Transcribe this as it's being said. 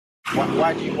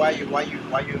Why are you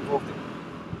involved in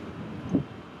it?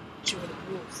 Chill with the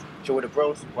bros. Chill with the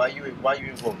bros? Why are you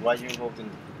involved? Why are you involved in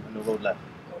the road life?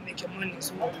 Gotta make your money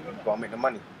as well. Gotta make the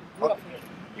money. Grew up with it.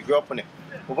 You grew up on it.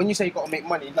 But when you say you gotta make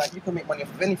money, like you can make money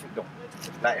off of anything though.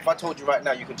 Like if I told you right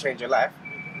now you can change your life,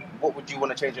 what would you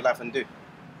want to change your life and do?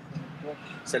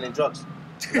 Selling drugs.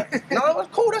 Like, no, that's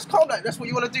cool. That's calm. Like, that's what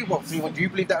you want to do. What? Do you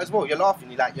believe that as well? You're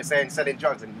laughing. You're saying selling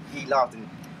drugs, and he laughed. And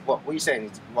what? What are you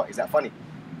saying? What is that funny?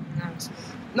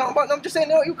 No, but I'm just saying.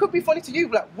 No, it could be funny to you.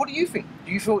 But like, what do you think?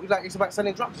 Do you feel like it's about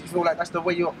selling drugs? Do you feel like that's the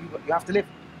way you have to live?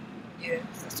 Yeah,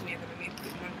 that's the way you're gonna make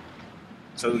good money.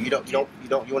 So you don't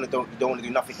want to do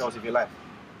nothing else with your life.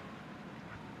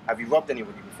 Have you robbed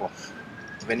anybody before?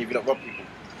 Have any of you not robbed people?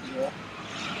 Yeah.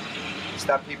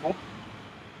 Stabbed people?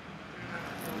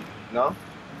 No?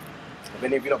 Have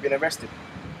any of you not been arrested?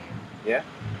 Yeah?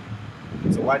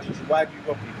 So why do you rob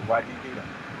people? Why do you do that?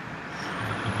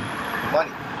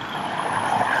 Money.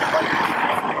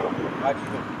 Why do you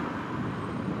rob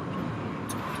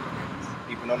people?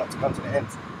 People know not to come to the end.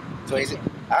 So is it,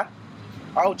 huh?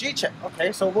 Oh, G-check.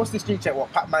 Okay, so what's this G-check?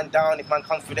 What, pat man down if man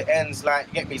comes through the ends, like,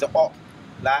 you get me, he's a op.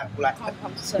 Like You can't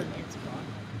come to certain ends, bro.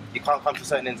 you can't come to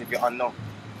certain ends if you're unknown.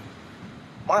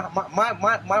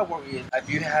 My worry is, have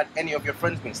you had any of your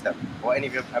friends been stabbed? Or have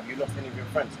you lost any of your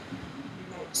friends?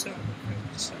 No, so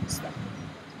stuff.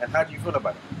 And how do you feel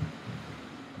about it?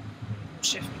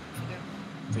 Shifting for them.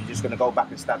 So you're just gonna go back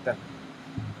and stab them?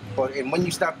 But when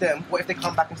you stab them, what if they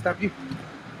come back and stab you?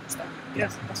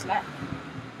 Yes, that's life.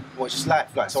 Well, it's just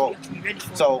life, like, so you have to be ready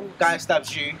for so it. guy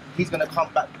stabs you, he's gonna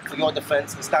come back for your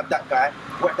defense and stab that guy.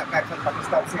 What if that guy comes back and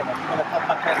stabs him? Are you gonna come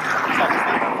back and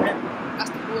stab him? That's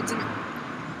the roads, isn't it?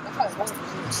 That's how it's one of the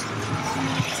roads.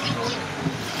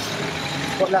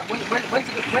 But like, when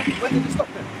did you stop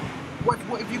them?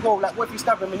 What if you go, like, what if you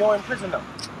stab him and you're in prison now?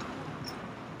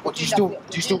 What do you still,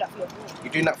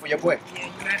 you're doing that for your boy? Yeah,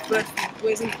 you ride birds for your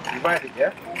boys, isn't it? You ride it,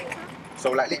 yeah? So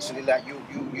like literally, like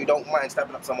you don't mind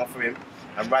stabbing up someone for him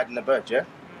and riding the bird, yeah?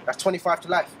 That's 25 to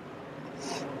life.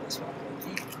 That's what I'm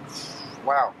going to do.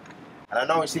 Wow. And I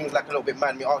know it seems like a little bit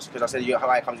mad me ask because I said how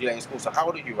I come to you in school. So how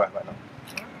old are you right now?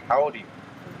 How old are you?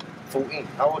 14.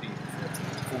 How old are you?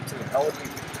 14. How old are you?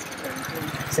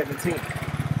 17.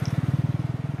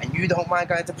 And you don't mind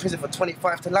going to prison for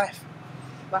 25 to life?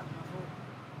 Back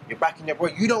You're backing your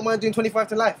boy. You don't mind doing 25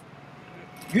 to life?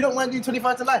 You don't mind doing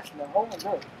 25 to life? No, I won't do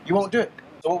it. You won't do it?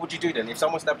 So what would you do then? If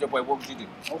someone stabbed your boy, what would you do?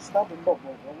 I'll stab him, but I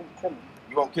won't kill him.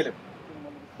 You won't kill him? Kill him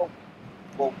on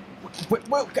the phone.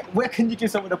 Well, where can you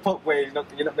give someone a poke where you're not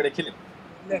going to kill him?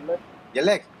 Leg. Your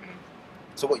leg?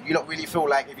 So what, you don't really feel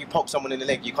like if you poke someone in the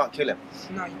leg, you can't kill him?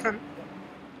 No, you can't.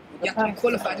 You have to be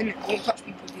qualified, innit? You don't touch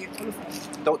people if you're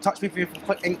qualified. Don't touch people if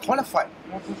you ain't qualified?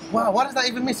 Wow, what does that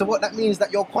even mean? So what that means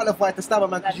that you're qualified to stab a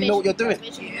man because you know what you're doing?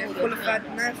 Yeah,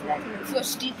 qualified knife. If you're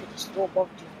stupid, it's not above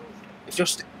you. If you're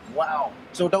wow.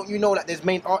 So don't you know that there's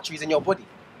main arteries in your body?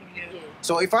 Yeah.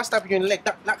 So if I stab you in the leg,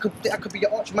 that could be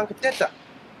your artery, man could dead that.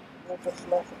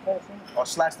 Or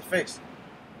slice the face.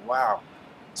 Wow.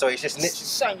 So it's just literally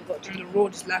Something you got to do. The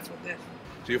road is life or death.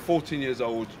 So you're 14 years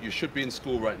old, you should be in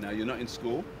school right now, you're not in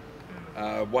school.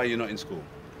 Why are you not in school?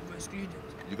 We're excluded.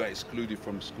 You got excluded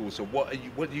from school. So what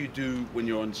do you do when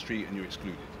you're on the street and you're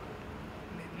excluded?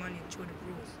 Make money and chill with the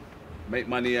bros. Make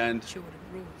money and Chill with the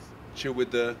bros. chill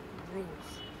with the... Bros.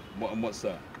 What's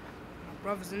that? My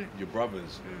brothers, innit? Your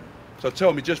brothers. So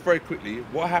tell me, just very quickly,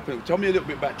 what happened? Tell me a little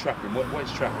bit about trapping. What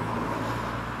is trapping?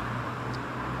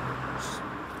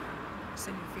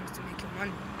 Selling things to make your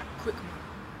money. Quick money.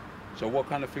 So what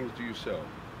kind of things do you sell?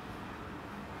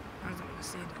 I'm not going to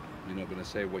say that. You're not going to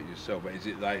say what you sell, but is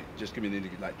it like, just give me an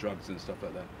like drugs and stuff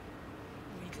like that?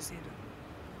 Well, you can say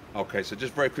that. Okay, so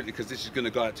just very quickly, because this is going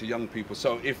to go out to young people.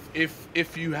 So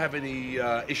if you have any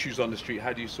issues on the street,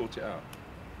 how do you sort it out?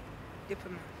 Dip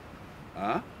him, man.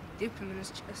 Huh? Dip him in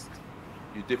his chest.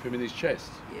 You dip him in his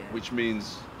chest? Yeah. Which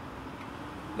means,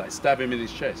 like, stab him in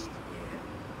his chest? Yeah.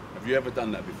 Have you ever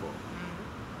done that before?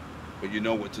 But you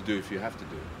know what to do if you have to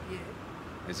do it?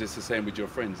 Yeah. Is this the same with your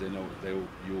friends?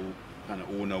 You'll kind of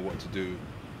all know what to do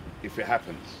if it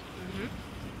happens?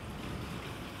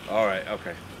 All right,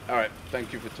 okay. All right,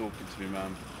 thank you for talking to me,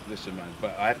 man. Listen, man,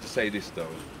 but I have to say this, though.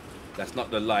 That's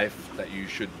not the life that you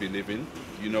should be living.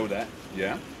 You know that,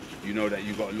 yeah? You know that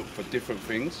you got to look for different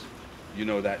things. You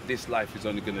know that this life is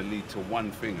only going to lead to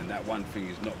one thing, and that one thing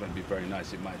is not going to be very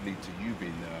nice. It might lead to you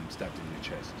being stabbed in your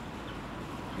chest.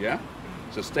 Yeah?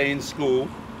 So stay in school,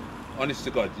 honest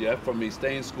to God, yeah? From me,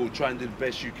 stay in school, try and do the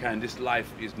best you can. This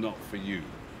life is not for you.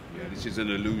 Yeah, this is an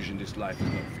illusion. This life is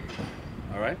not for you.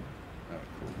 All right? All right,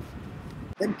 cool.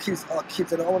 Them kids are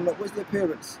kids and I want to know, where's their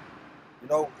parents? You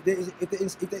know, if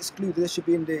they're excluded, they should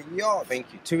be in their yard.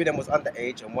 Thank you. 2 of them was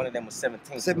underage and 1 of them was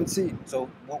 17. 17. So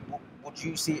what would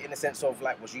you see in the sense of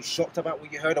like, was you shocked about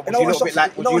what you heard, or was You know you a what little bit like,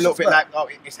 shocked- you know what shocked like, oh,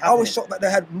 it's happening? I was shocked that they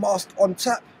had masks on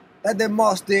tap. They had their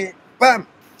mask there, bam,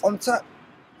 on tap.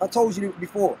 I told you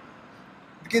before.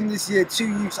 Beginning of this year, 2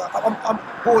 youths. I'm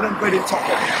born and bred in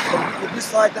Tottenham. From this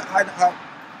side, that side,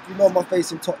 you know my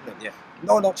face in Tottenham. Yeah.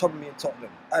 No one trouble me in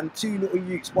Tottenham. And 2 little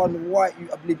youths, one white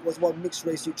youth, I believe it was, one mixed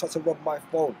race youth, tried to rob my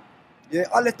phone. Yeah,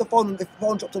 I left the phone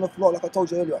dropped on the floor, like I told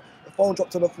you earlier. The phone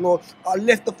dropped on the floor. I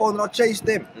left the phone and I chased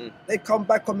them. They come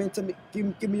back on me and tell me,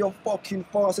 give me your fucking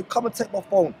phone. I said, come and take my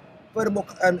phone. Furthermore,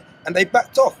 and they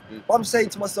backed off. But I'm saying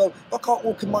to myself, I can't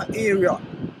walk in my area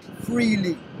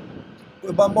freely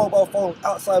with my mobile phone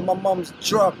outside my mum's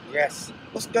drum. Yes.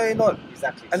 What's going on?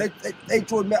 Exactly. And they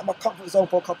drew me out of my comfort zone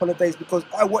for a couple of days because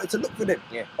I wanted to look for them.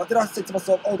 Yeah. But then I said to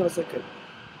myself, hold on a second.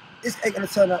 This ain't going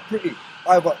to turn out pretty.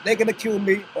 Either they're going to kill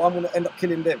me or I'm going to end up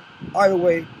killing them. Either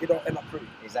way, it don't end up pretty.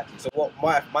 Exactly. So what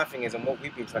my thing is, and what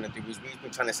we've been trying to do is we've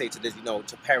been trying to say to this, you know,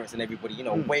 to parents and everybody, you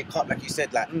know, wake up, like you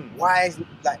said, like why is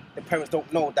like the parents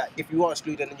don't know that if you are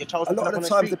excluded and your child's A lot put of up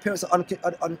the on times the parents are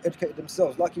uneducated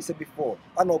themselves. Like you said before,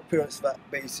 I know parents that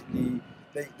basically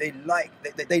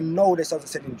they know their sons are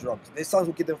selling drugs. Their sons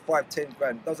will give them 5, 10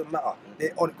 grand. Doesn't matter.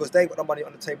 They're on it because they ain't got the money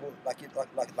on the table, like you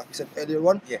said earlier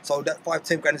on. Yeah. So that 5,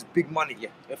 10 grand is big money. Yeah.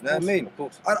 You know what I mean? Of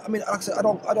course. I mean, like I said,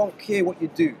 I don't care what you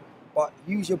do, but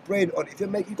use your brain on it.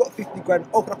 If you got 50 grand,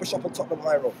 open up a shop on Tottenham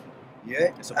High Road.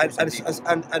 Yeah.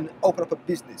 And open up a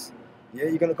business. Yeah.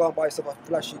 You're gonna go and buy yourself a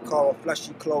flashy car or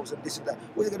flashy clothes and this and that.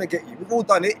 What's it gonna get you? We've all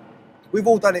done it. We've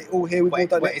all done it all here. We've all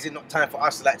done but it. is it not time for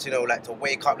us, like, to, you know, like, to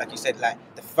wake up, like you said, like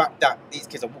the fact that these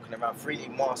kids are walking around freely,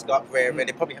 masked up, where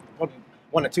they probably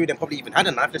 1 or 2 of them probably even had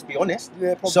a knife. Let's be honest.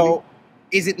 Yeah, probably. So,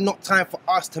 is it not time for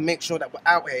us to make sure that we're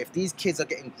out here? If these kids are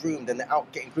getting groomed and they're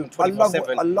out getting groomed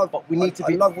 24/7, but we need to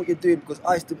be. I love what you're doing because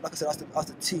I used to, like I said, I used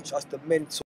to teach, I used to mentor.